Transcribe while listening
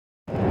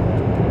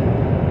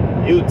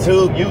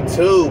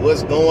YouTube,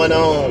 what's going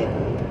on?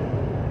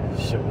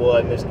 It's your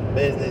boy, Mr.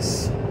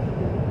 Business,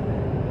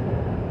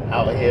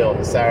 out here on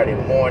a Saturday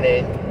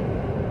morning,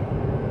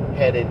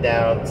 headed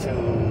down to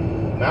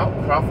Mount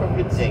Crawford,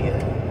 Virginia,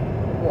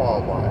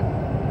 Walmart.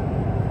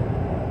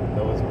 I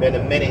know it's been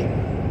a minute.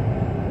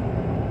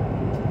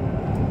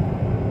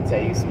 I'll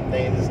tell you some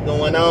things that's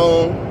going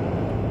on,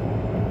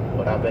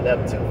 what I've been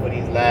up to for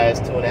these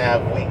last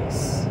 2.5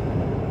 weeks.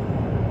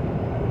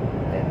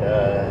 And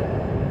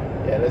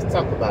yeah, let's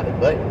talk about it.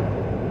 But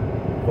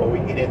before we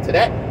get into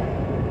that,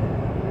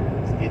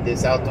 let's get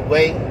this out the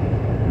way.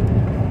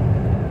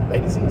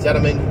 Ladies and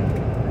gentlemen,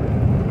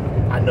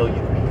 I know you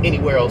can be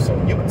anywhere else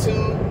on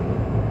YouTube.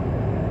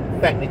 The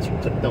fact that you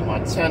clicked on my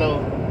channel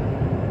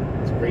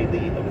is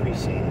greatly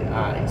appreciated.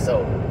 Alright,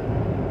 so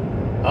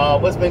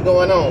what's been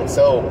going on?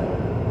 So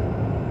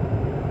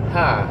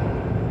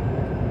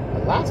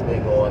a lot's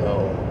been going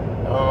on.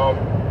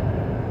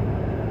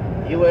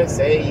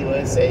 USA.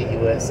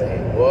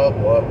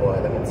 Boy,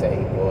 let me tell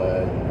you,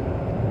 boy.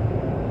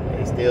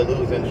 They still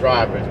losing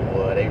drivers,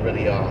 boy. They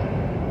really are.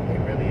 They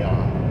really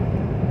are.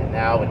 And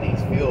now with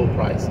these fuel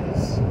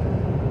prices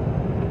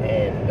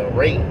and the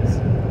rates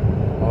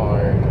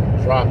are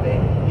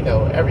dropping,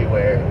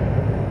 everywhere.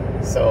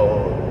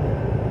 So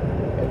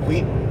if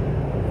we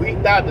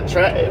thought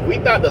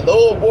the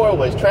load board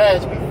was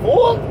trash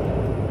before,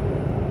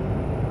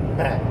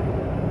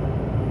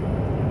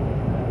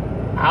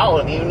 I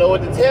don't even know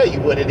what to tell you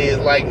what it is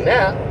like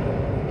now.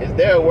 Is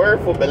there a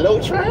word for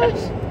below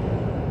trash?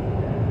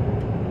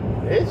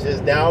 It's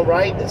just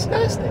downright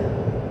disgusting.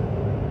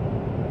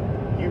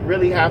 You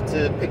really have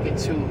to pick and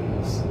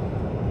choose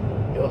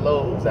your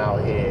loads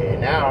out here.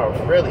 Now,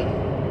 really,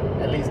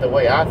 at least the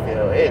way I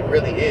feel, it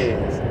really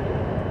is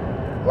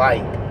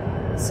like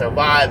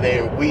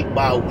surviving week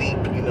by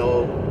week,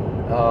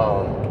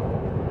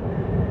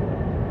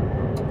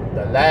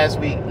 the last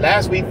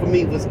week for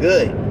me was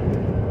good.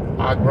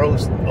 I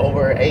grossed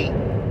over 8,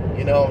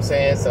 you know what I'm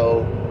saying?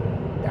 So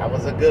that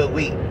was a good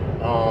week.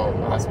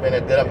 I spent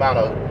a good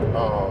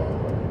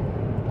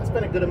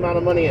amount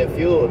of money in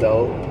fuel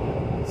though.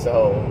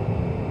 So,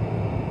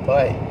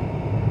 but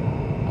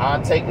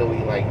I'll take a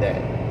week like that.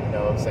 You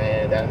know what I'm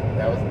saying?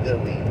 That was a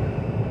good week.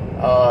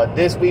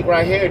 This week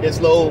right here,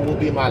 this load will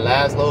be my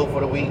last load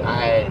for the week. I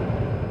had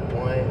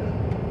 1,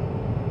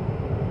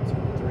 2,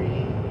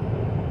 3.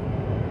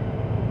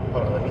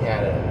 Hold on, let me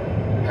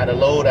had a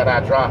load that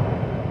I dropped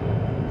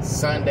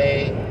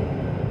Sunday.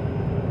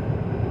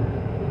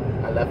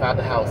 I left out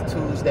the house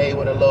Tuesday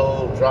with a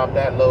load, dropped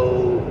that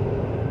load.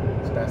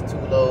 So that's 2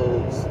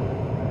 loads.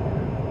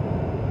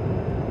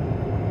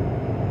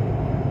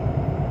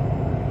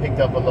 Picked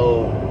up a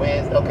load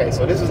Wednesday. Okay,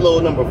 so this is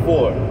load number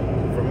 4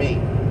 for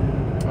me.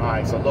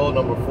 Alright, so load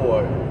number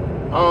 4.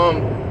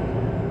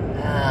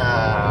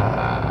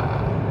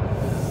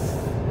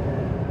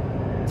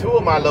 2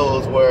 of my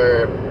loads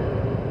were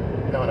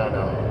no,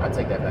 I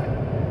take that back.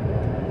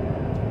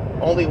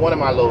 Only one of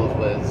my loads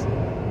was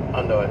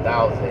under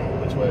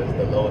 1,000, which was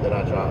the load that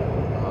I dropped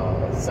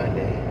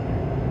Sunday.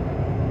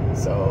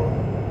 So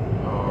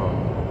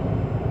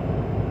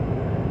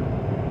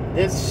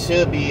this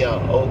should be a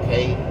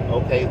okay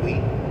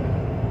week.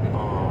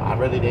 I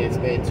really didn't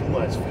spend too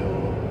much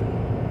fuel,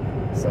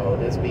 so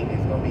this week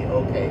is gonna be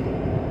okay.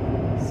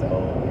 So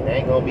it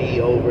ain't gonna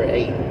be over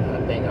 8.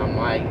 I think I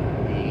might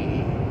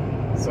be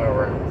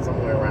somewhere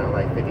around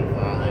like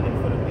 5,500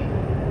 for the week.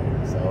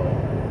 So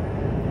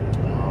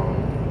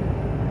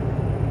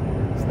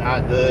it's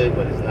not good,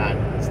 but it's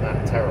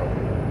not terrible.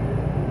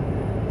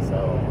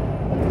 So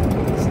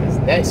it's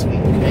next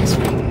week.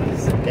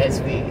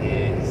 Next week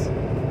is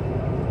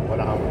what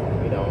I'm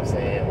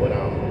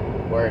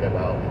worried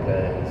about,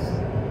 because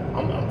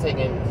I'm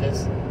taking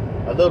just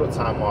a little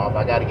time off.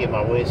 I got to get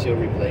my windshield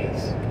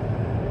replaced,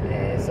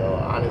 and so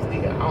honestly,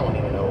 I don't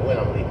even know when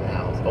I'm leaving the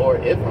house or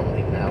if I'm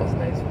leaving the house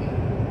next week.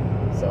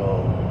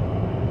 So,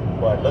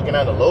 but looking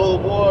at the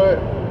load board,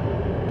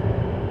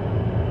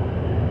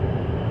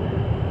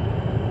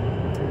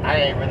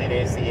 I really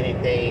didn't see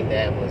anything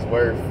that was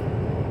worth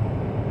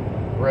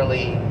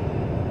really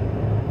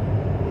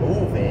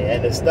moving.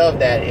 And the stuff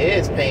that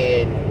is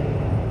paying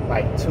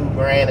like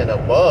 $2,000 and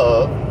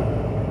above,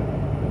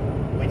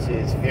 which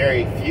is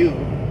very few,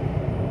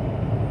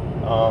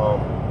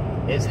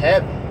 is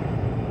heavy.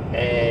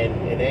 And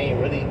it ain't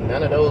really,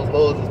 none of those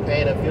loads is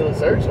paying a fuel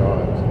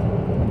surcharge.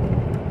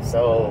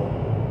 So,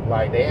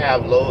 like, they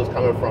have loads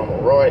coming from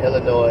Aurora,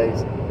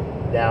 Illinois,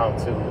 down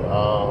to,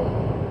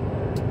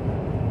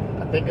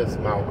 I think it's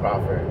Mount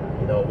Crawford,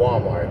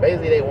 Walmart.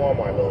 Basically, they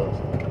Walmart loads.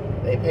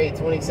 They pay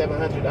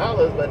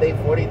 $2,700, but they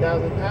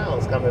 40,000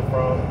 pounds coming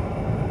from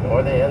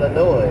Northern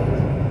Illinois.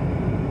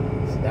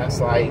 So that's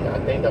like, I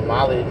think the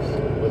mileage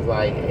was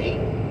like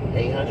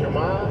 800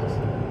 miles.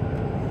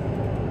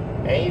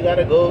 And you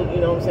gotta go, you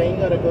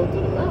gotta go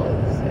through the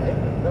mountains.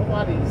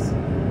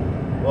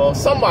 And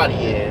somebody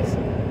is.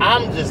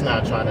 I'm just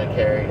not trying to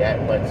carry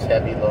that much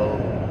heavy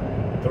load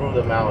through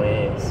the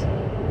mountains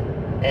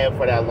and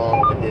for that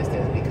long of a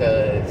distance,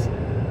 because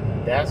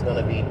that's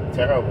gonna be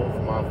terrible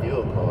for my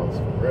fuel costs,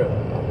 for real.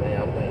 I mean,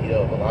 I'm gonna eat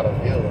up a lot of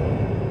fuel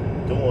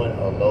doing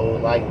a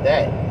load like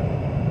that.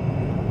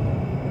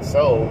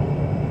 So,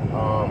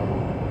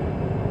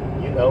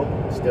 you know,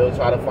 still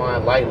try to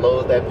find light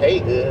loads that pay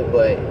good,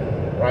 but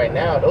right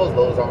now those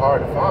loads are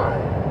hard to find.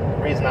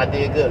 The reason I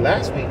did good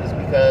last week is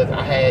because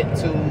I had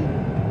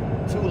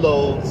two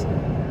loads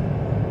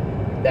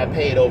that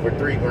paid over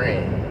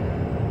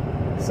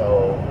 $3,000.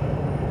 So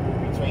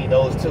between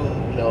those two,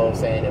 you know what I'm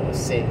saying, it was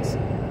 6.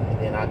 And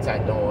then I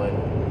tacked on,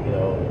 you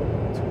know,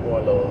 2 more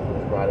loads,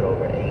 which brought it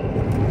over 8.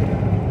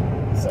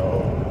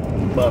 So,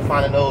 but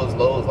finding those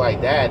loads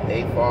like that,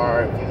 they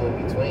far and few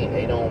in between.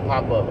 They don't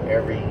pop up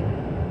every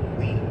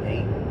week.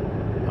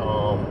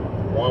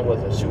 One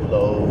was a shoe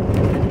load.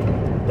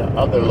 The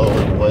other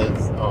load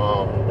was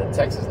the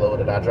Texas load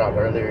that I dropped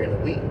earlier in the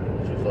week,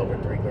 which was over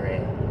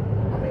 $3,000.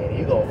 I mean,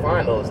 you're gonna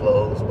find those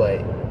loads,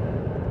 but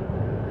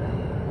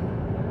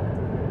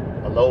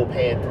a load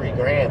paying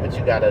 $3,000, but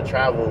you gotta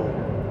travel,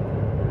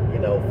 you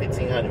know,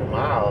 1,500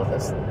 miles.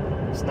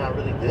 It's not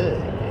really good.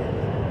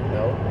 And, you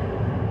know,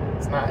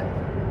 it's not.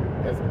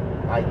 That's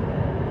like,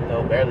 you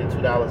know, barely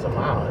 $2 a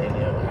mile. And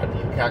you know, after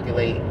you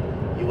calculate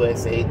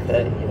USA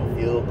cut your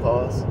fuel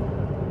costs,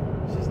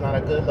 it's just not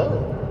a good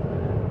load.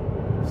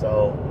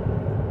 So,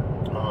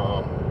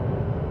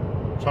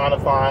 trying to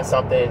find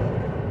something.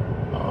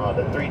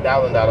 The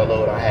 $3,000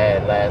 load I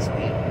had last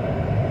week,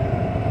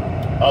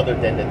 other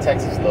than the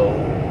Texas load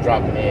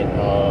dropping in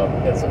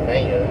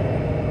Pennsylvania,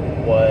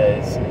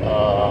 was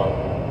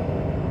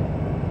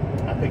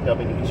I picked up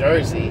in New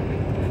Jersey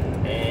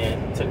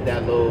and took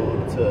that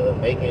load to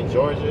Macon,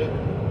 Georgia.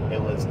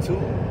 It was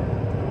two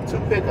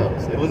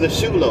pickups. It was a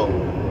shoe load.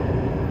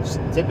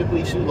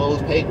 Typically, shoe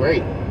loads pay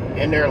great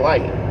and they're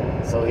light.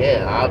 So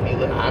yeah, I'll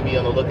be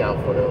on the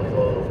lookout for those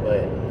loads.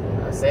 But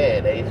like I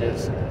said, they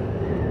just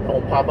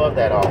don't pop up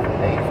that often.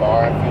 They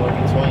far and few in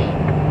between.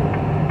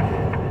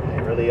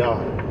 They really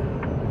are.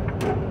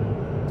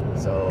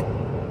 So,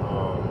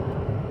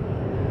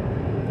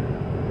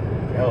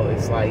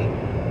 it's like,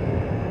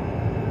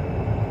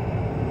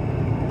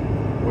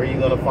 where you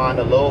gonna find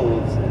the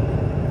loads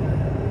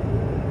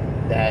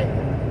that,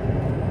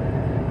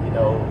 you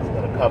know, is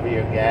gonna cover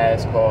your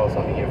gas costs, I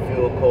mean your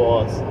fuel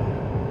costs,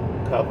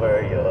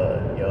 cover your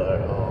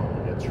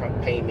truck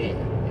payment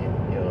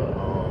and your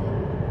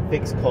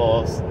fixed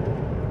costs,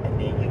 and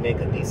then you make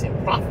a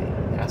decent profit.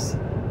 That's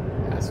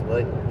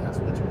what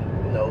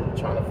you know,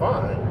 trying to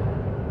find.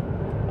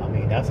 I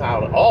mean, that's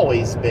how it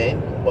always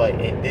been, but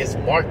in this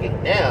market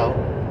now,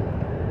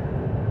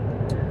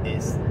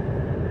 it's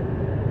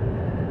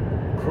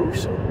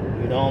crucial.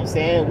 You know what I'm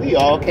saying? We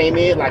all came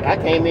in, like I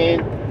came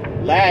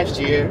in last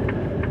year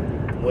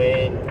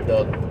when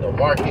the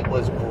market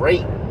was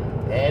great,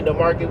 and the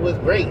market was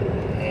great.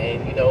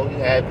 And, you know, you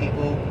had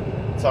people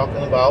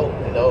talking about,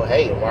 you know,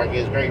 hey, the market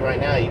is great right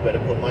now. You better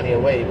put money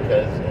away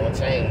because it's going to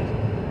change.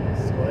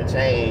 It's going to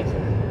change.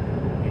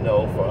 And, you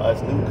know, for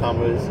us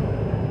newcomers,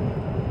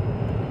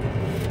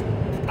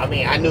 I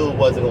mean, I knew it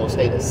wasn't going to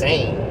stay the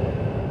same.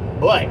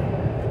 But,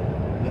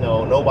 you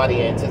know,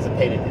 nobody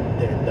anticipated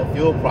the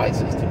fuel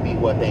prices to be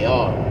what they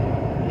are.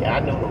 Yeah, I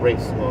knew the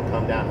rates was going to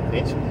come down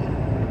eventually.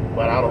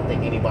 But I don't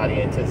think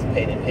anybody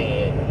anticipated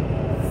paying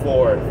 $4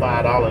 or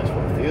 $5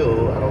 for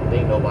fuel. I don't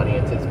think nobody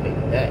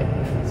anticipated that.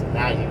 So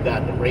now you've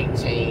got the rate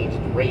change,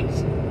 the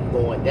rates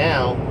going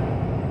down,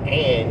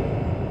 and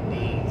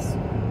these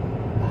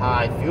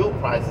high fuel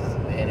prices,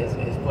 man, it's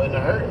putting a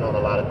hurting on a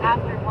lot of people.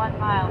 After 1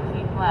 mile,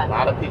 keep left. A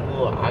lot of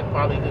people, I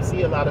probably could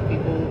see a lot of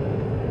people,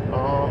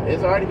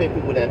 there's already been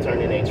people that turn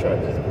in their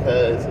trucks just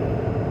because,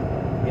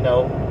 you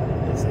know,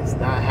 it's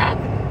not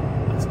happening.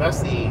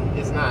 Especially,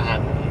 it's not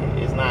happening.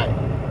 It's not,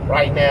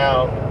 right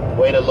now,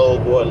 the way the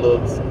load board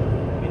looks,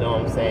 you know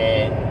what I'm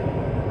saying?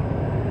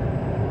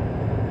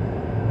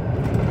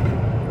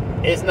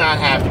 It's not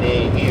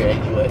happening here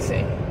at USA.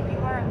 You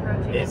are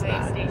approaching It's the way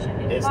not. station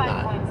in It's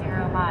not.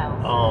 5.0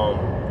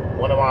 miles.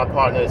 One of my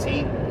partners,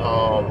 he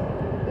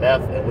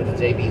left and went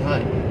to JB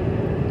Hunt.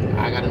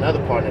 I got another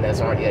partner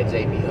that's already at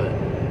JB Hunt.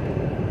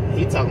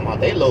 He talking about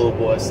they load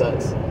boy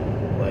sucks,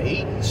 but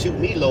he shoot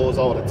me loads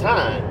all the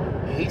time,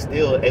 and he's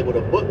still able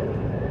to book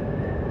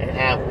and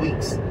have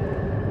weeks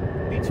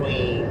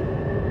between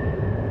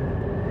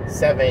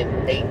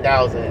 7,000,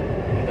 8,000.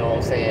 You know what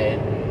I'm saying?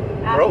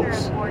 Gross.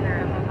 After a quarter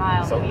of a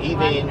mile, So keep even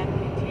left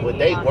and continue with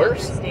they on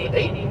worse, Interstate with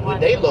 81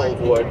 they towards load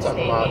board Interstate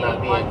talking about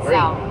not being 81 great,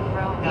 south,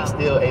 Roanoke. he's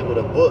still able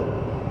to book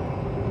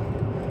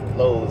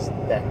loads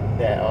that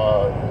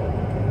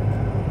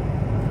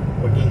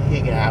where he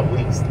can have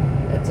weeks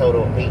that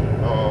total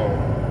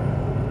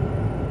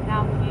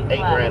Now keep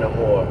 $8 grand or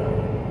more.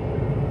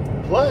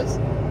 Plus,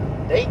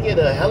 they get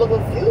a hell of a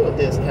fuel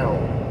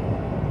discount.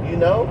 You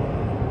know,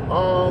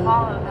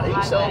 he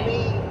showed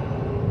me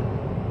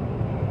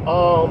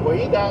where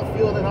he got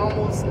fuel in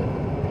almost,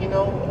 you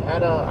know,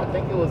 at I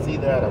think it was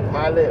either at a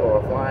Pilot or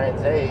a Flying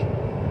J.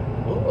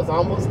 It was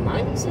almost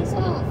 90 cents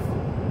off.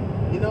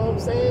 You know what I'm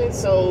saying?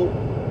 So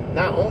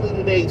not only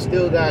do they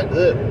still got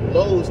good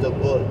loads to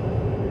book,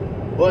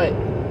 but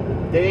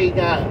they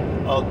got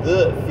a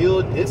good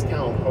fuel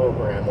discount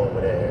program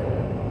over there.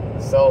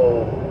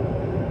 So,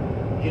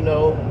 you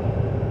know,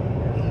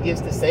 he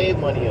gets to save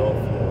money on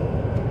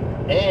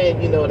fuel.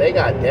 And, you know, they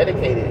got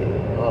dedicated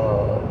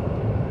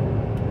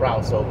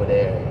routes over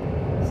there.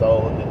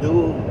 So the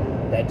dude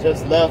that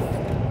just left,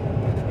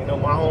 you know,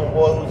 my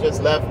homeboy who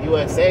just left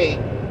USA,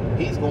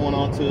 he's going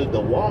on to the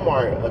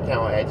Walmart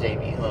account at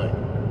JB Hunt.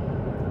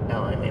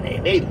 Now, I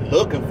mean, they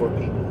looking for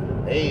people.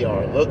 They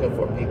are looking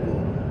for people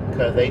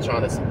because they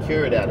trying to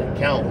secure that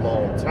account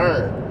long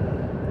term.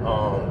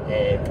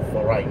 And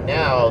for right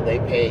now, they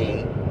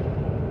pay,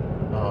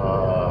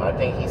 I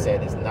think he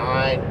said it's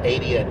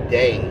 $9.80 a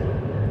day.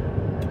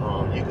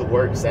 You could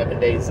work 7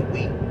 days a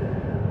week.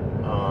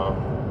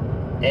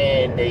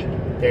 And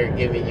they're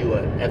giving you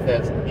a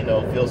FF, you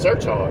know, fuel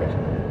surcharge.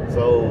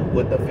 So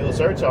with the fuel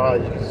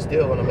surcharge, you're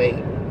still gonna make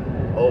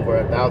over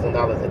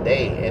 $1,000 a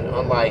day. And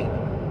unlike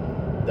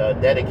the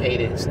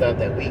dedicated stuff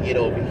that we get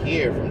over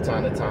here from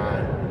time to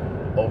time,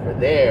 over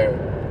there,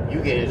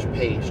 you get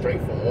paid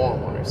straight from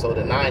Walmart. So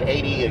the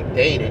 $9.80 a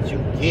day that you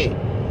get,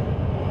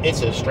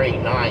 it's a straight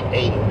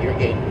 $9.80. You're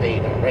getting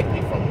paid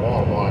directly from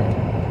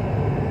Walmart.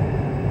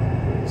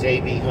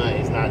 JB Hunt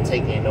is not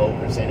taking no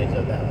percentage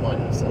of that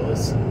money, so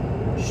it's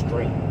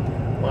straight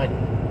money.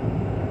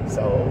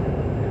 So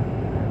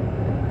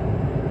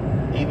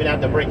even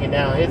after breaking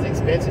down his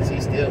expenses,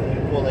 he still be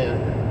pulling,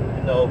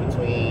 you know,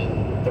 between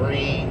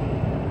 $3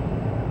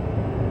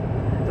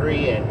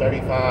 and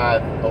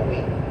 $35 a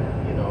week.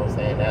 You know what I'm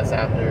saying? That's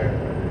after,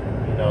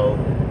 you know,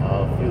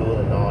 fuel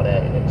and all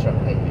that, and then truck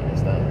payment and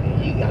stuff.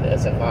 And you got an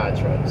SFI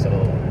truck, so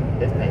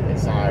his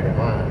payment's higher than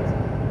mine.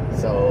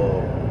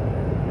 So,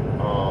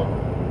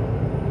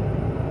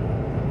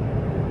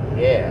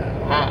 yeah,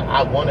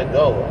 I want to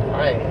go.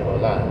 I ain't even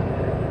gonna lie.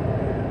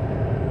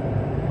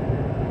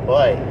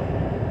 But,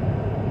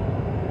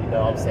 you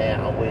know what I'm saying,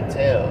 I'm with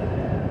Tel.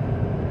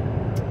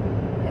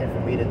 And for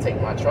me to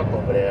take my truck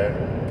over there,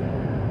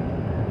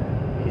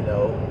 you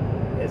know,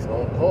 it's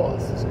going to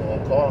cost. It's going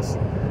to cost.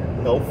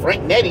 You know,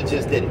 Frank Nettie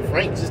just did it.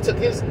 Frank just took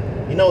his,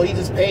 you know, he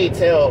just paid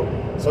Tel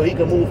so he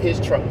could move his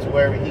truck to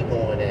wherever he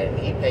going at. And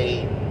he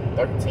paid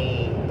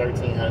 $1,300.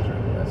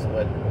 That's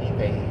what he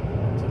paid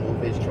to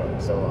move his truck.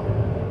 So,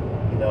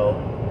 you know,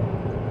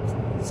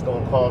 it's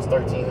going to cost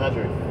 $1,300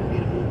 for me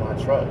to move my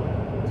truck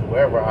to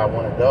wherever I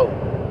want to go.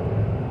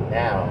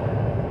 Now,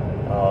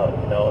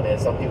 you know, then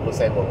some people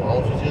say, well, why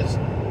don't you just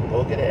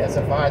go get an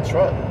SFI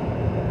truck?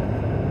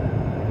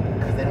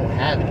 Because they don't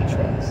have any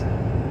trucks.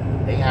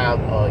 They have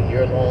a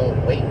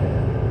year-long wait.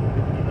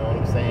 You know what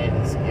I'm saying?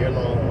 It's a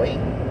year-long wait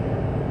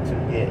to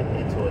get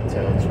into a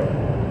Tel truck.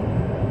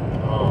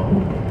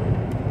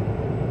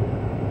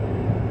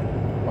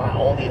 My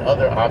only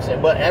other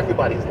option, but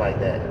everybody's like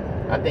that.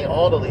 I think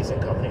all the leasing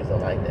companies are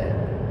like that.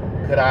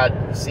 Could I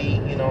see,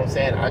 you know what I'm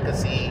saying? I could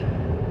see,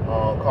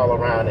 call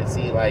around and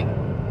see, like,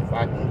 if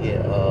I can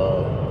get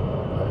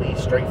a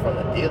lease straight from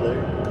the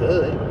dealer.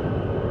 Could.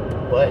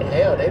 But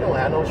hell, they don't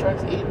have no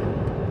trucks either.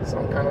 So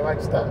I'm kind of like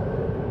stuck.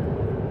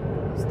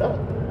 Stuck.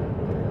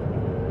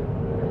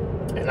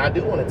 And I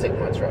do want to take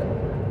my truck.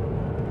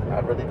 I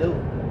really do.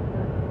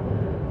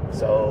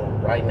 So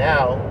right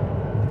now,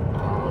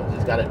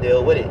 just got to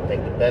deal with it.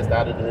 Take the best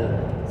out of the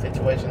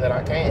situation that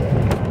I can.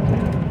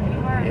 You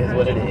are Is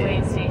what it approaching the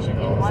is. Wayne Station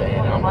You know in what I'm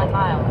saying? 1.1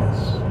 miles.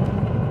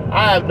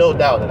 I have no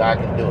doubt that I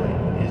can do it.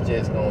 It's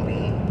just gonna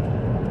be.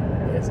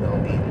 It's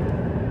gonna be.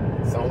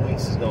 Some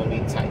weeks is gonna be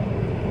tight.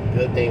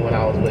 Good thing when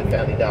I was with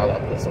Family Dollar, I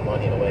put some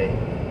money away,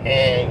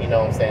 and you know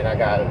what I'm saying. I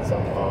got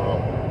some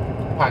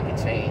pocket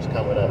change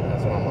coming up.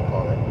 That's what I'm gonna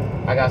call it.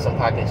 I got some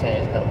pocket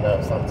change coming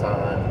up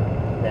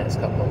sometime next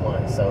couple of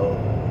months. So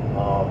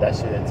that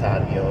should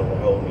tide me over,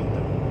 roll me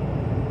through,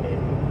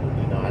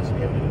 and you know I should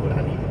be able to do what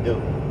I need to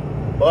do.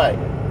 But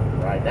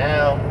right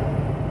now,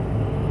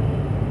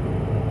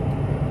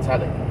 I'm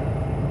telling you,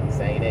 this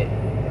ain't it.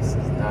 This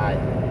is not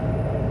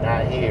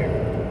here.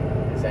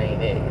 This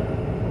ain't it.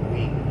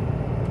 We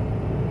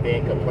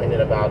been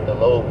complaining about the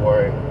load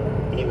board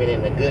even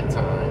in the good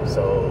times.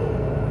 So,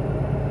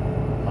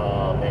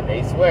 and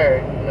they swear,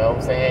 you know what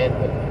I'm saying?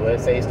 The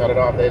USA started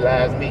off their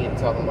last meeting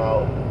talking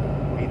about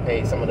we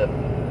paid some of the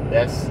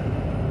best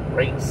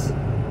rates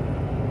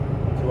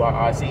to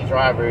our RC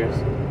drivers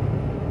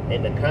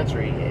in the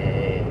country,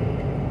 and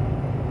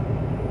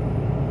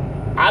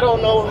I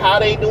don't know how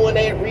they doing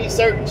their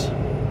research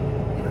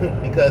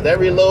because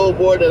every load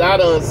board that I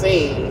done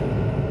seen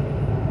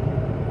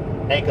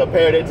and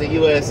compared it to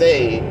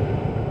USA,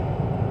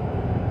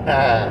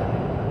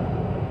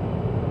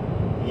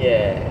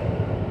 yeah,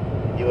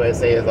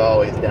 USA is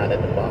always down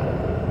at the bottom.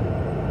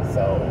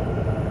 So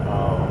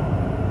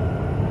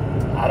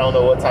I don't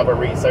know what type of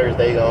research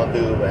they gonna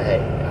do, but hey,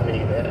 I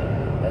mean,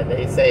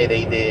 they say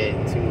they did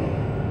to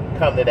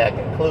come to that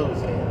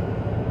conclusion,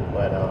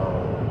 but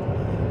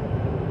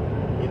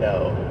you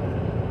know,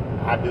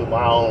 I do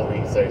my own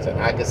research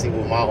and I can see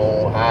with my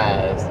own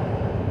eyes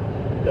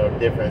the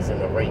difference in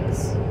the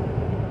rates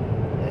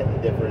and the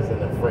difference in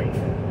the freight.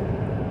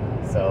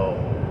 So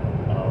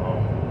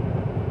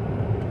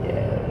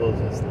yeah, we'll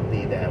just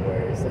leave that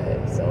where it's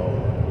at. So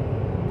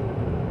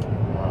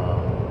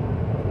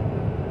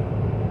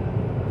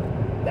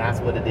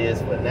that's what it is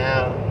for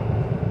now.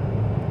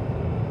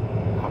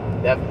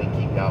 I'll definitely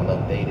keep y'all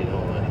updated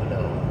on, you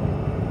know,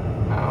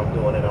 how I'm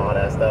doing and all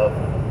that stuff.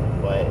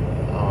 But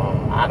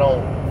I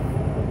don't,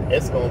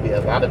 it's going to be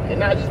a lot of, and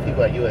not just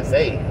people at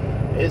USA,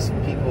 it's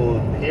people,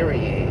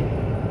 period,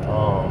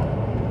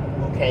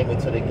 who came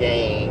into the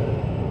game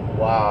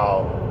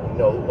while, you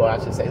know, well, I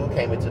should say, who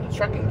came into the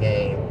trucking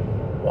game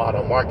while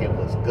the market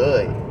was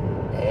good.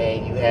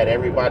 And you had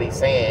everybody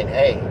saying,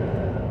 hey,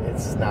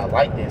 it's not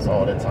like this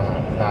all the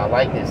time. It's not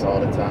like this all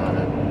the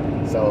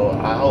time. So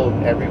I hope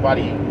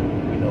everybody, you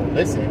know,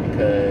 listen,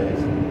 because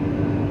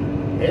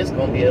there's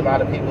going to be a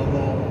lot of people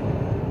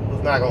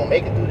who's not going to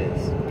make it through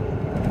this.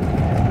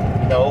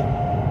 You know,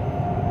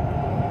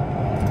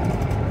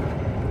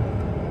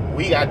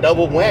 we got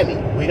double whammy.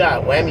 We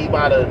got whammy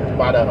by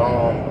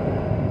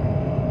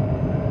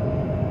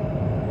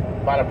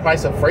the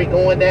price of freight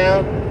going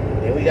down,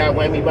 and we got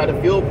whammy by the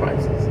fuel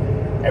prices.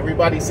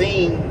 Everybody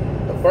seen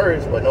the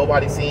first, but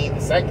nobody seen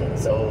the second.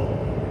 So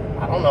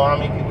I don't know how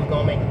many people's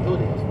gonna make it through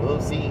this.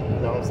 We'll see. You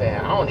know what I'm saying?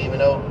 I don't even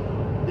know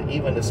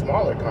even the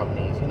smaller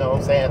companies. You know what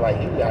I'm saying?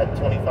 Like, you got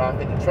 25,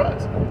 50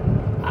 trucks.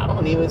 I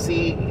don't even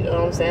see, you know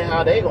what I'm saying,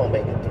 how they gonna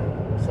make it through.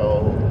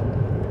 So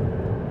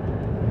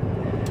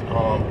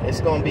it's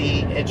gonna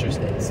be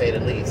interesting, to say the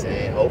least,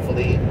 and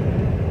hopefully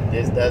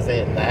this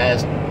doesn't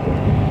last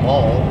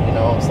long. You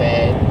know what I'm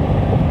saying?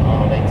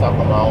 They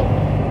talking about,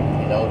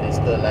 you know, this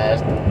could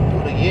last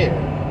through the year.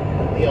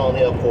 We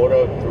only a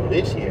quarter through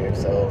this year,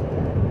 so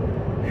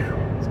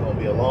it's gonna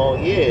be a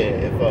long year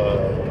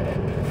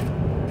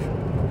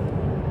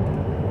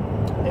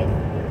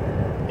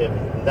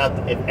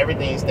if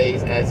everything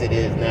stays as it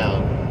is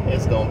now.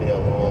 It's gonna be a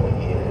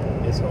long year.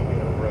 It's gonna be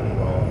a really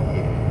long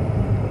year.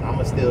 I'm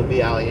gonna still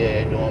be out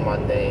here doing my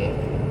thing,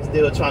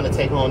 still trying to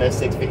take on that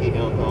 6-figure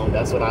income.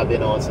 That's what I've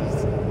been on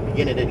since the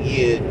beginning of the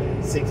year.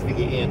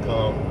 6-figure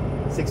income,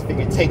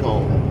 6-figure take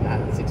home, not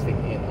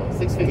 6-figure income,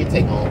 6-figure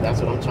take home. That's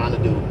what I'm trying to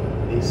do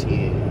this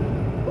year.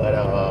 But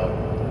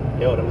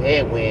yo, them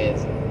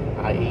headwinds,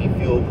 i.e.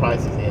 fuel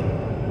prices and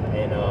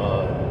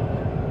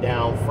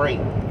down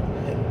freight,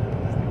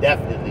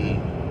 definitely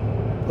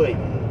putting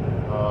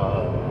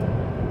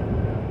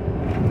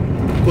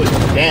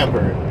a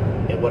damper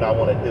in what I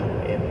want to do,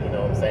 and you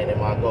know what I'm saying, in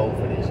my goal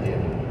for this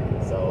year.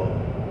 So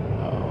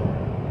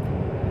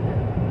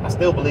I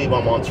still believe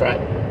I'm on track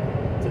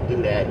to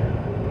do that.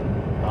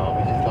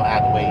 We're just gonna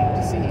have to wait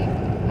to see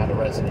how the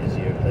rest of this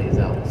year plays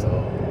out. So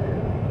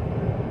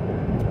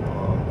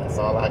that's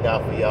all I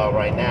got for y'all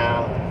right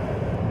now.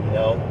 You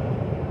know,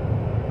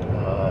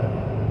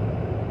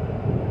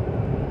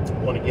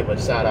 want to give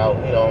a shout out,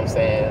 you know what I'm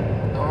saying,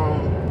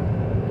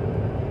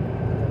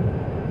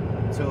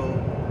 to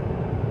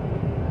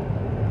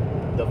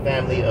the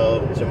family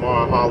of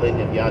Jamar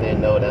Holland. If y'all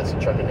didn't know, that's a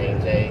trucker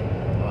named Jay.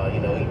 You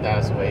know, he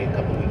passed away a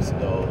couple weeks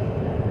ago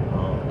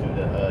due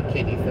to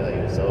kidney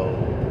failure. So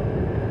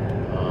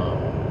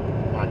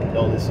my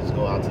condolences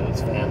go out to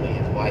his family,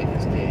 his wife,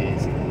 his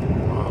kids.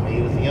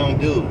 He was a young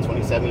dude,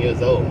 27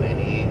 years old, man.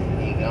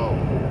 He gone.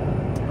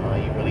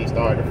 He really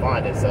started to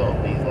find himself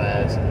these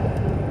last,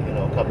 you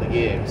know, couple of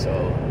years. So,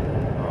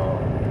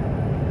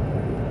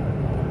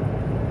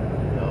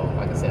 you know,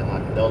 like I said, my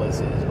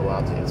condolences go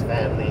out to his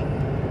family.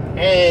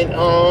 And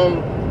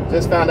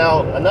just found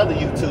out another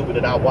YouTuber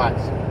that I watch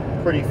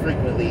pretty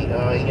frequently.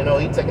 You know,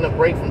 he's taking a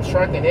break from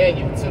trucking and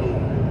YouTube,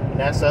 and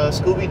that's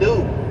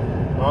Scooby-Doo.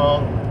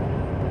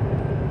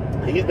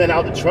 He's been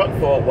out the truck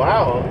for a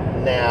while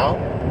now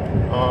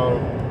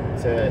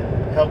to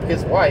help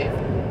his wife,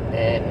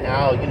 and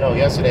now, you know,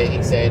 yesterday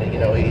he said, you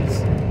know, he's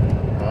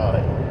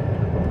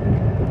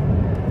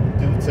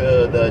due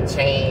to the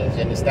change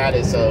in the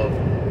status of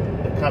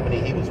the company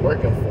he was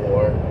working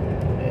for,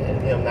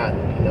 and him not,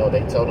 you know,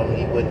 they told him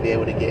he wouldn't be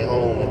able to get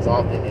home as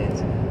often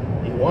as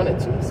he wanted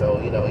to.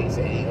 So, you know, he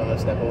said he's gonna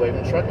step away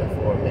from trucking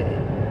for a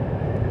minute,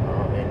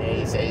 and then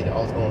he said he's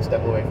also gonna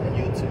step away from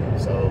YouTube.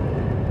 So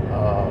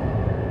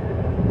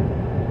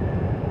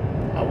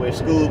I wish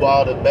Scoob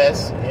all the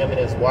best. Him and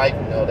his wife,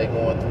 you know, they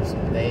going through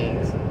some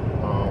things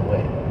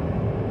with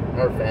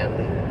her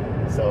family.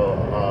 So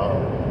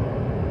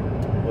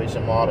wish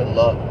him all the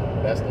luck,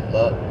 best of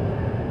luck.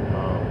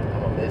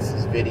 I'm gonna miss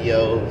his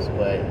videos,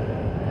 but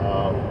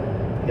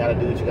you gotta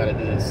do what you gotta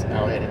do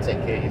out here to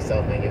take care of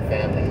yourself and your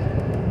family.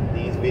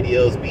 These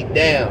videos be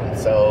down,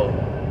 so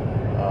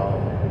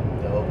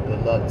you know,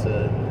 good luck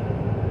to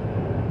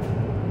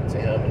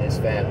him and his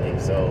family.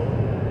 So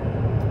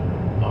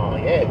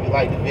yeah, if you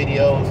like the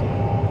videos,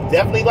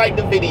 definitely like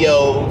the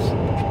videos.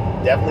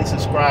 Definitely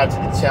subscribe to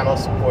the channel,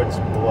 support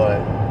the boy.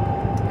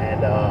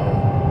 And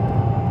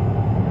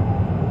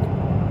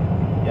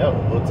yeah,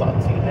 we'll talk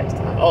to you next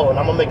time. Oh, and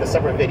I'm gonna make a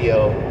separate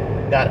video.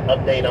 Got an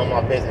update on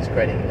my business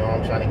credit. You know,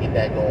 I'm trying to get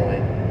that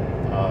going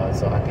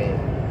so I can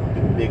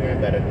do bigger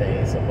and better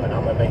things. So, but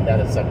I'm gonna make that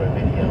a separate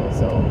video.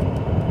 So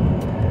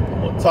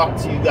we'll talk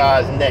to you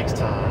guys next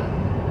time.